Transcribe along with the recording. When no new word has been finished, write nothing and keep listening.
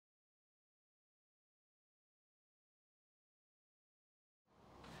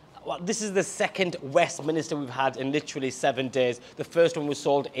Well, this is the second Westminster we've had in literally 7 days. The first one was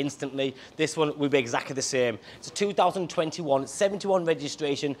sold instantly. This one will be exactly the same. It's a 2021, 71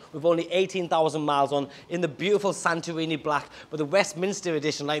 registration with only 18,000 miles on in the beautiful Santorini Black. But the Westminster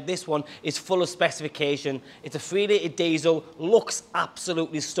edition, like this one, is full of specification. It's a 3-litre diesel, looks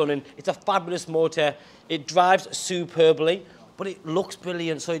absolutely stunning. It's a fabulous motor. It drives superbly, but it looks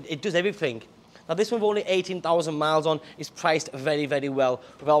brilliant, so it does everything. Now this one with only 18,000 miles on is priced very, very well.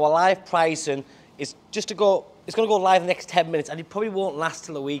 With our live pricing, it's going to go live in the next 10 minutes and it probably won't last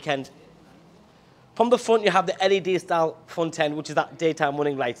till the weekend. From the front, you have the LED style front end, which is that daytime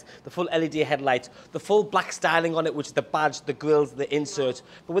running lights, the full LED headlights, the full black styling on it, which is the badge, the grills, the insert.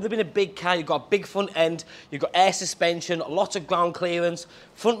 But with it being a big car, you've got a big front end, you've got air suspension, lots of ground clearance,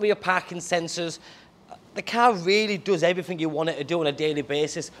 front rear parking sensors. The car really does everything you want it to do on a daily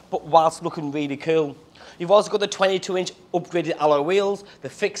basis, but whilst looking really cool. You've also got the 22-inch upgraded alloy wheels, the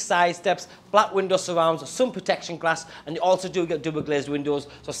fixed side steps, black window surrounds, sun protection glass, and you also do get double glazed windows,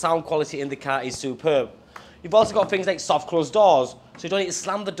 so sound quality in the car is superb. You've also got things like soft closed doors, so you don't need to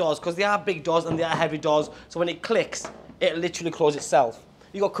slam the doors because they are big doors and they are heavy doors, so when it clicks, it literally closes itself.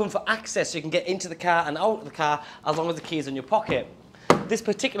 You've got comfort access, so you can get into the car and out of the car as long as the key is in your pocket. This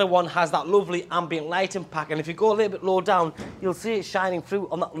particular one has that lovely ambient lighting pack, and if you go a little bit low down, you'll see it shining through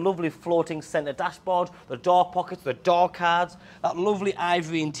on that lovely floating centre dashboard, the door pockets, the door cards, that lovely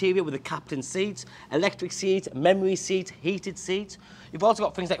ivory interior with the captain seats, electric seats, memory seats, heated seats. You've also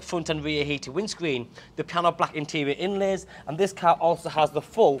got things like front and rear heated windscreen, the piano black interior inlays, and this car also has the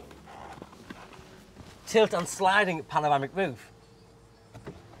full tilt and sliding panoramic roof.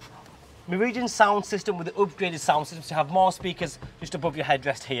 Meridian sound system with the upgraded sound system, so you have more speakers just above your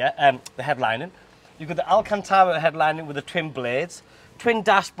headrest here, the headlining. You've got the Alcantara headlining with the twin blades, twin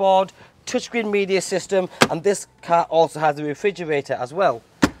dashboard, touchscreen media system, and this car also has a refrigerator as well.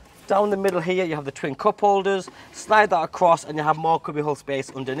 Down the middle here you have the twin cup holders, slide that across and you have more cubbyhole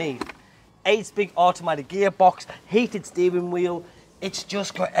space underneath. 8-speed automatic gearbox, heated steering wheel, it's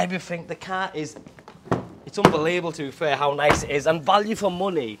just got everything. The car is, it's unbelievable to be fair how nice it is, and value for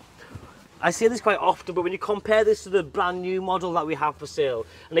money. I say this quite often, but when you compare this to the brand new model that we have for sale,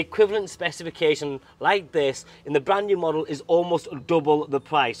 an equivalent specification like this in the brand new model is almost double the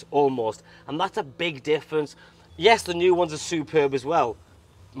price, almost. And that's a big difference. Yes, the new ones are superb as well.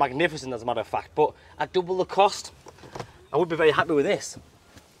 Magnificent as a matter of fact, but at double the cost, I would be very happy with this.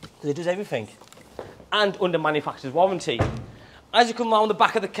 Because it does everything. And under manufacturer's warranty. As you come around the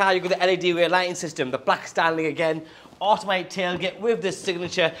back of the car, you've got the LED rear lighting system, the black styling again, automatic tailgate with this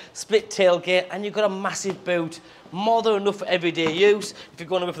signature split tailgate, and you've got a massive boot, more than enough for everyday use. If you're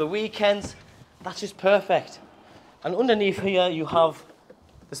going away for the weekends, that's just perfect. And underneath here you have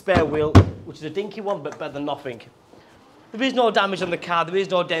the spare wheel, which is a dinky one, but better than nothing. There is no damage on the car, there is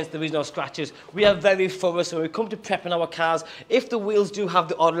no dents, there is no scratches. We are very thorough, so when we come to prepping our cars, if the wheels do have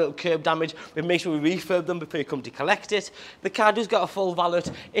the odd little curb damage, we make sure we refurb them before you come to collect it. The car does get a full valet.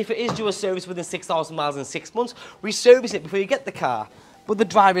 If it is due a service within 6,000 miles in 6 months, we service it before you get the car. But the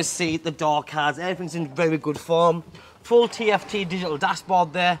driver's seat, the door cards, everything's in very good form. Full TFT digital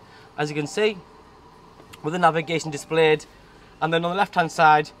dashboard there, as you can see, with the navigation displayed. And then on the left-hand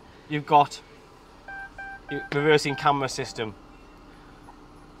side, you've got reversing camera system,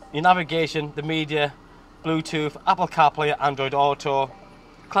 your navigation, the media, Bluetooth, Apple CarPlay, Android Auto,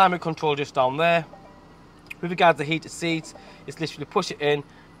 climate control just down there. With regards to heated seats, it's literally push it in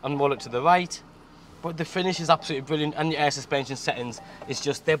and roll it to the right. But the finish is absolutely brilliant, and your air suspension settings is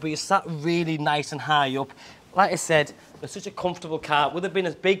just there, but you're sat really nice and high up. Like I said, it's such a comfortable car. With it being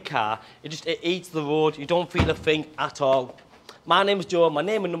a big car, it eats the road. You don't feel a thing at all. My name is Joe, my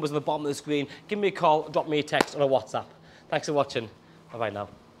name and number's on the bottom of the screen. Give me a call, drop me a text or a WhatsApp. Thanks for watching. Bye-bye now.